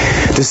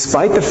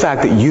 Despite the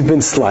fact that you've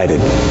been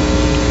slighted,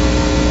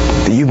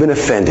 that you've been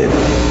offended,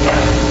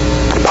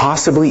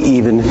 possibly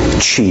even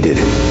cheated,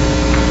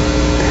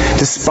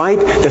 despite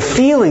the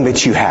feeling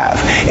that you have,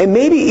 and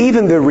maybe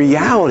even the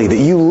reality that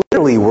you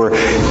literally were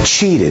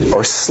cheated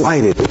or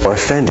slighted or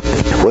offended,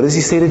 what does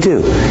he say to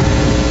do?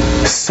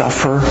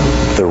 Suffer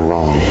the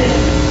wrong.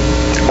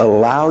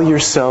 Allow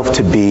yourself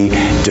to be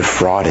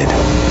defrauded.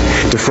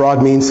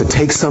 Defraud means to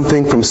take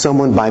something from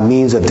someone by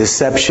means of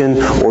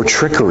deception or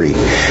trickery.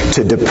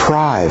 To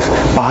deprive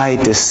by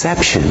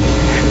deception.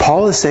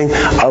 Paul is saying,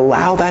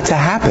 allow that to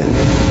happen.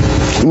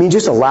 You mean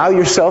just allow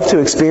yourself to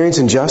experience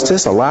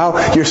injustice?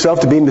 Allow yourself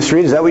to be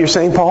mistreated? Is that what you're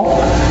saying, Paul?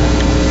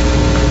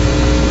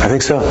 I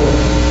think so.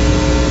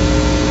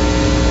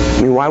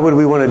 I mean, why would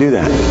we want to do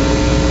that?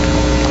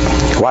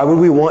 Why would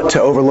we want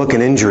to overlook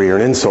an injury or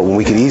an insult when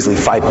we could easily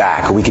fight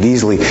back, or we could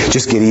easily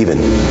just get even?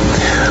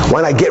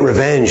 Why not get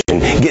revenge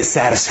and get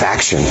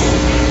satisfaction?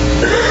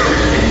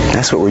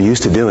 That's what we're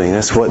used to doing.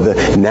 That's what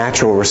the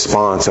natural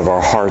response of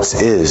our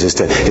hearts is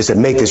to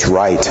make this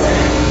right.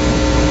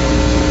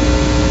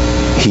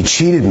 He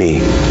cheated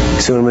me.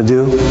 See what I'm going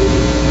to do?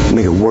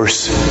 Make it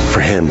worse for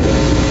him.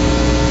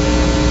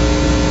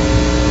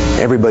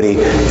 Everybody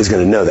is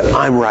going to know that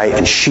I'm right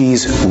and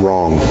she's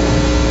wrong.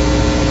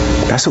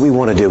 That's what we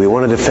want to do. We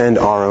want to defend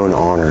our own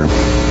honor.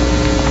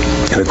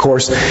 And of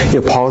course,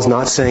 Paul is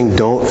not saying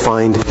don't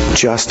find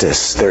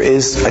justice. There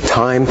is a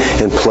time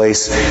and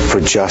place for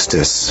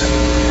justice.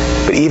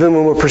 But even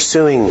when we're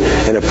pursuing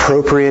an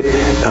appropriate,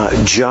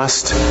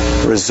 just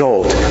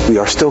result, we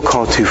are still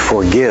called to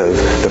forgive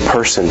the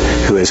person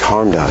who has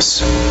harmed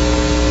us.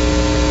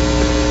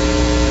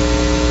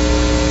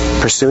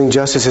 Pursuing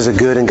justice is a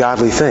good and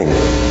godly thing.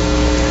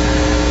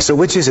 So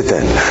which is it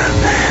then?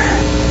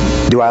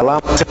 Do I allow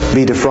myself to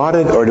be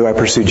defrauded, or do I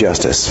pursue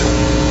justice?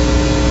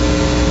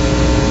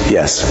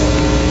 Yes.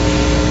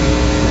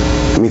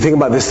 When you think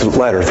about this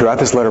letter, throughout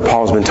this letter,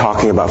 Paul's been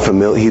talking about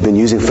he's been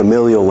using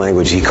familial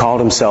language. He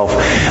called himself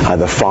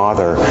the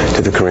father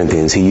to the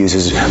Corinthians. He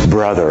uses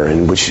brother,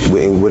 which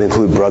would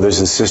include brothers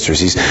and sisters.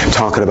 He's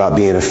talking about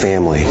being a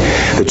family.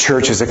 The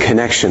church is a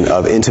connection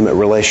of intimate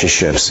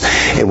relationships.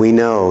 And we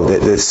know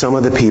that some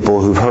of the people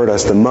who've hurt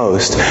us the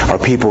most are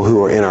people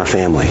who are in our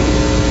family.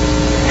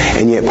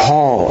 And yet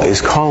Paul is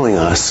calling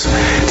us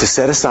to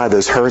set aside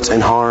those hurts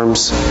and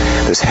harms,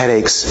 those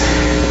headaches,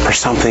 for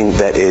something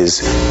that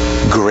is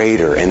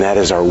greater, and that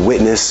is our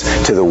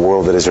witness to the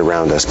world that is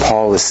around us.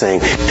 Paul is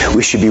saying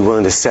we should be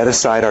willing to set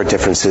aside our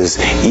differences,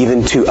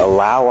 even to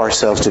allow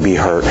ourselves to be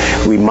hurt.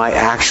 We might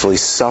actually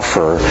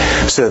suffer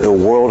so that the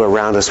world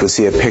around us would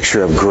see a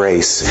picture of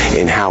grace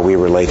in how we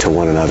relate to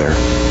one another.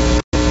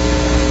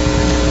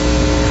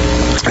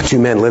 Two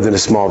men lived in a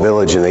small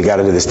village, and they got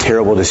into this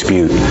terrible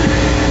dispute.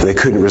 And they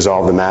couldn't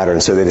resolve the matter,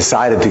 and so they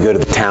decided to go to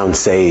the town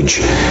sage.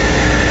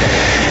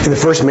 And the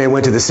first man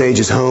went to the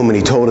sage's home, and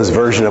he told his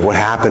version of what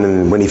happened.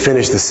 And when he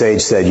finished, the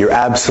sage said, "You're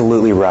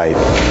absolutely right."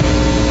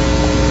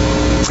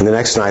 And the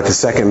next night, the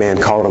second man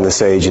called on the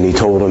sage, and he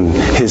told him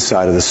his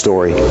side of the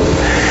story.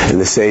 And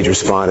the sage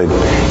responded,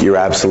 "You're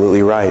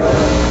absolutely right."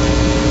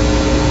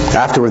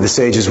 Afterward, the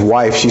sage's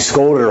wife, she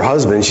scolded her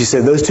husband. She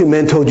said, "Those two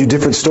men told you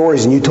different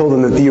stories, and you told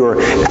them that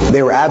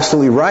they were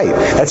absolutely right.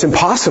 That's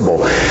impossible.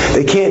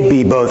 They can't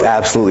be both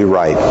absolutely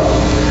right."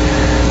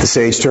 The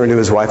sage turned to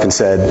his wife and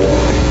said,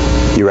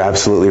 "You're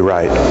absolutely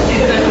right."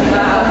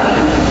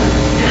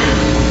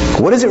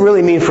 What does it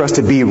really mean for us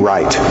to be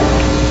right?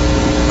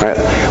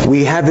 Right?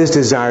 We have this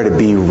desire to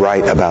be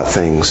right about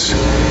things.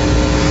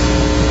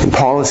 And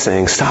Paul is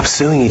saying, stop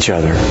suing each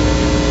other.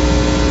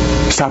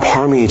 Stop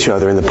harming each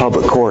other in the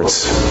public courts.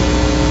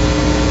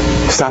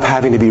 Stop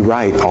having to be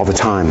right all the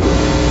time.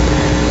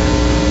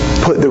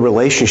 Put the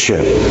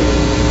relationship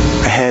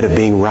ahead of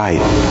being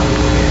right.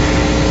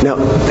 Now,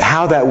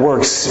 how that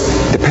works,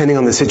 depending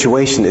on the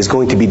situation, is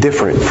going to be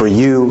different for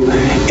you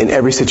in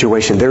every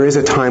situation. There is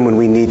a time when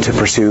we need to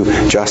pursue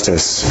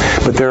justice.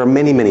 But there are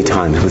many, many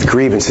times with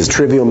grievances,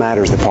 trivial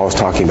matters that Paul is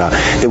talking about,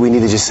 that we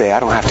need to just say, I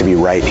don't have to be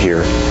right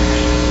here.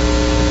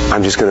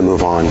 I'm just going to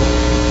move on.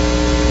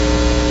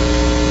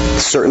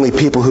 Certainly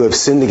people who have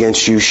sinned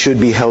against you should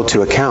be held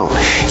to account.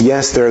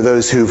 Yes, there are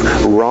those who've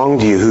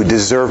wronged you, who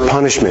deserve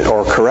punishment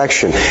or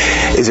correction.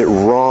 Is it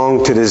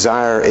wrong to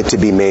desire it to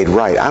be made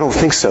right? I don't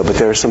think so, but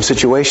there are some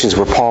situations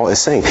where Paul is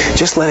saying,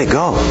 just let it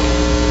go.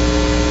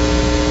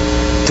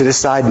 To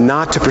decide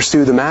not to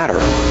pursue the matter.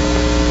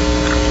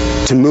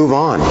 To move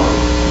on.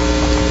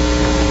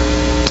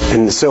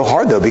 And it's so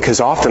hard, though, because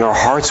often our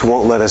hearts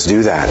won't let us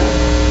do that.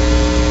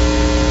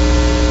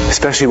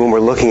 Especially when we're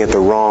looking at the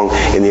wrong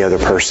in the other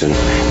person.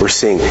 We're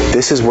seeing,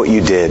 this is what you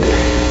did,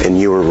 and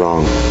you were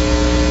wrong.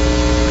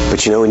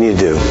 But you know what we need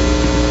to do?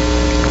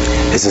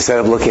 Is instead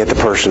of looking at the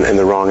person and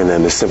the wrong in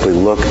them, is simply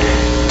look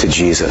to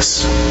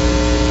Jesus.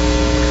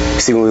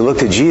 See, when we look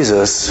to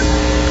Jesus,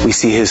 we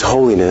see His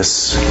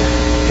holiness,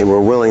 and we're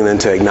willing then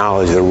to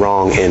acknowledge the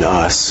wrong in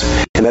us.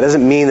 And that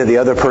doesn't mean that the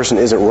other person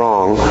isn't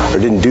wrong or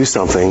didn't do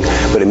something,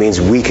 but it means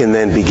we can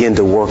then begin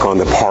to work on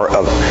the part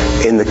of,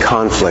 in the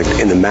conflict,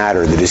 in the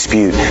matter, the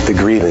dispute, the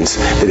grievance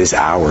that is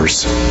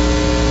ours.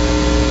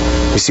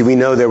 You see, we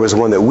know there was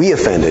one that we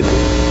offended,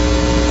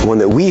 one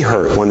that we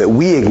hurt, one that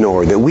we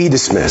ignored, that we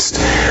dismissed,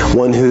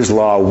 one whose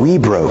law we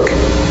broke.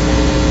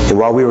 And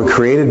while we were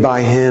created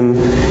by Him,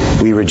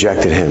 we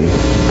rejected Him.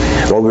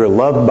 While we were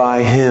loved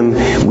by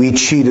Him, we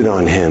cheated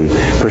on Him,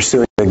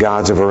 pursuing the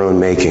gods of our own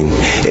making.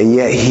 And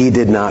yet He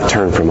did not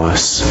turn from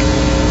us.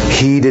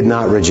 He did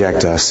not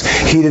reject us.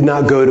 He did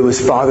not go to His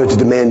Father to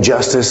demand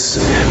justice.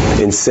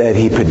 Instead,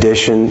 He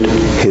petitioned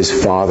His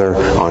Father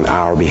on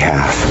our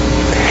behalf.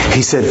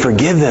 He said,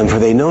 "Forgive them, for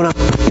they know not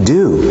what they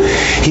do."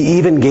 He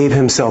even gave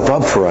Himself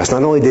up for us.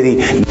 Not only did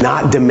He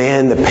not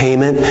demand the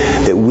payment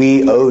that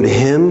we owed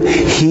Him,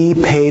 He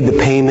paid the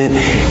payment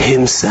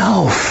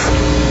Himself.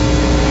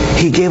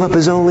 He gave up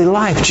His only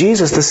life.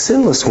 Jesus, the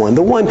sinless one,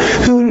 the one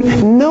who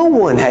no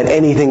one had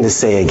anything to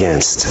say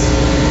against,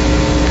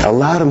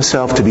 allowed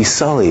Himself to be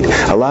sullied,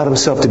 allowed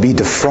Himself to be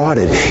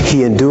defrauded.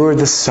 He endured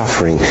the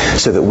suffering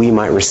so that we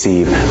might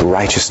receive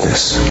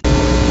righteousness.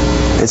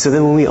 And so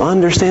then when we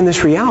understand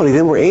this reality,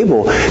 then we're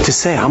able to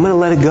say, I'm going to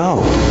let it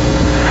go.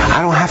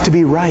 I don't have to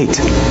be right.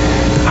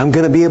 I'm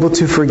going to be able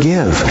to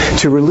forgive,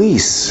 to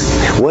release.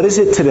 What is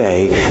it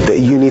today that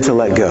you need to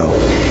let go?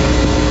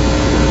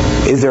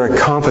 Is there a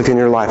conflict in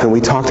your life? And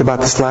we talked about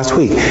this last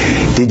week.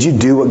 Did you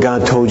do what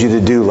God told you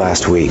to do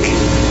last week?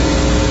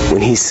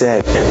 When He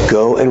said,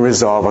 go and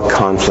resolve a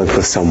conflict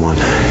with someone.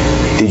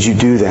 Did you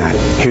do that?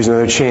 Here's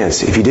another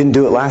chance. If you didn't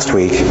do it last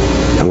week,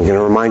 I'm going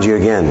to remind you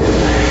again.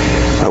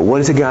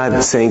 What is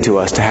God saying to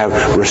us to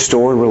have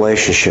restored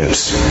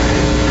relationships?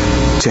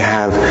 to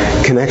have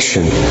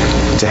connection,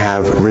 to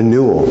have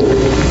renewal.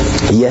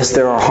 Yes,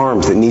 there are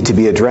harms that need to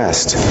be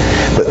addressed,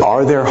 but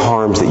are there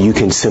harms that you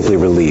can simply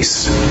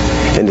release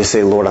and to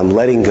say, Lord, I'm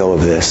letting go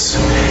of this.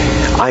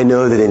 I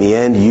know that in the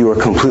end you are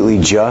completely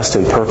just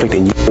and perfect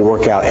and you will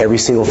work out every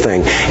single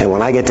thing. And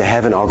when I get to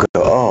heaven, I'll go,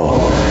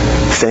 oh,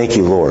 thank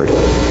you, Lord.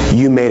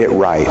 You made it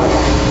right.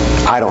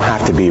 I don't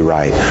have to be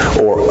right.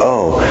 Or,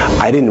 oh,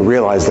 I didn't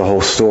realize the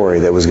whole story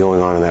that was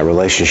going on in that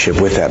relationship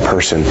with that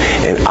person,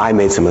 and I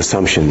made some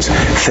assumptions.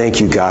 Thank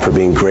you, God, for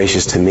being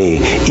gracious to me,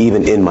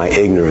 even in my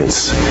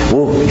ignorance.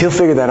 Well, He'll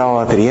figure that all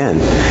out at the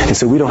end. And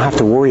so we don't have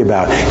to worry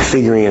about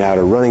figuring it out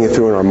or running it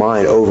through in our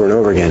mind over and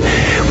over again.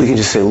 We can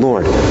just say,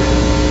 Lord,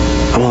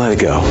 I'm going to let it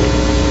go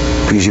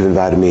because you've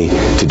invited me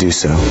to do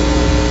so.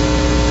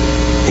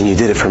 And you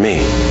did it for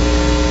me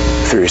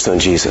through your Son,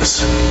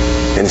 Jesus.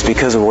 And it's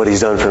because of what He's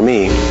done for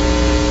me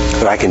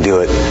that I can do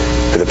it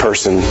for the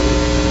person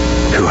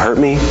who hurt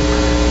me,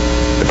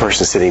 the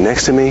person sitting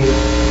next to me,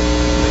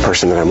 the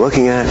person that I'm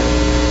looking at,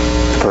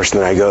 the person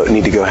that I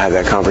need to go have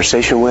that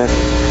conversation with.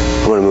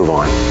 I'm going to move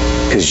on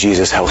because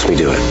Jesus helps me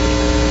do it.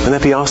 Wouldn't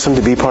that be awesome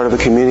to be part of a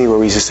community where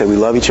we just say we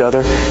love each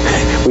other?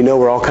 We know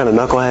we're all kind of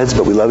knuckleheads,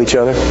 but we love each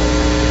other.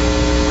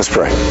 Let's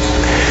pray.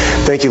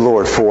 Thank you,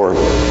 Lord, for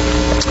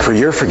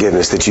your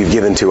forgiveness that you've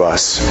given to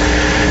us.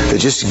 That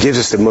just gives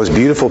us the most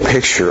beautiful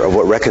picture of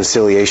what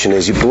reconciliation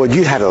is. Lord,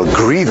 you had a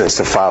grievance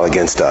to file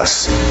against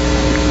us,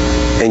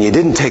 and you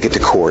didn't take it to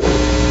court.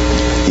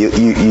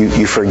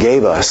 You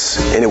forgave us,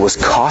 and it was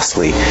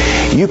costly.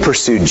 You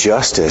pursued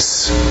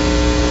justice.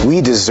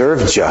 We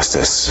deserved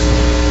justice,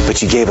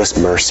 but you gave us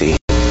mercy.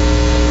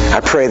 I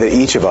pray that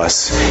each of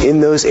us, in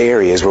those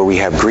areas where we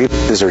have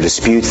grievances or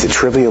disputes, the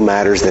trivial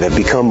matters that have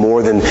become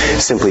more than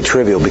simply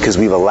trivial because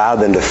we've allowed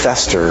them to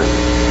fester,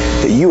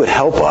 that you would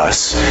help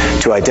us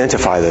to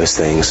identify those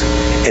things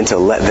and to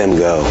let them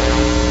go,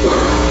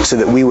 so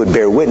that we would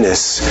bear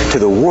witness to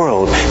the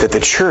world that the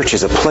church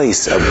is a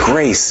place of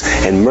grace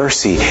and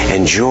mercy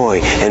and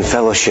joy and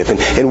fellowship.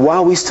 And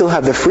while we still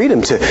have the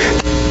freedom to,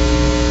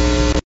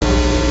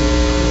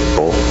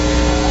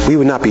 we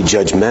would not be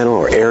judgmental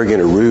or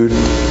arrogant or rude,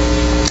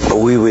 but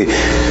we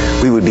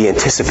would be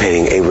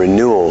anticipating a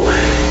renewal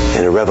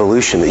and a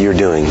revolution that you're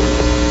doing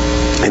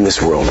in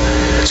this world.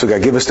 So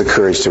God, give us the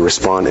courage to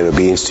respond in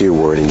obedience to your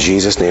word. In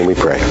Jesus' name we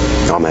pray.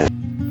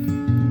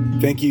 Amen.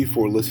 Thank you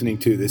for listening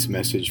to this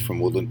message from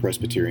Woodland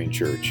Presbyterian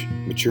Church,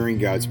 maturing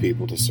God's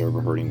people to serve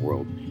a hurting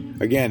world.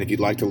 Again, if you'd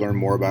like to learn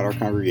more about our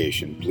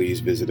congregation, please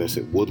visit us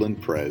at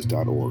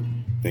woodlandpres.org.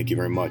 Thank you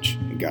very much,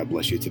 and God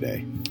bless you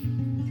today.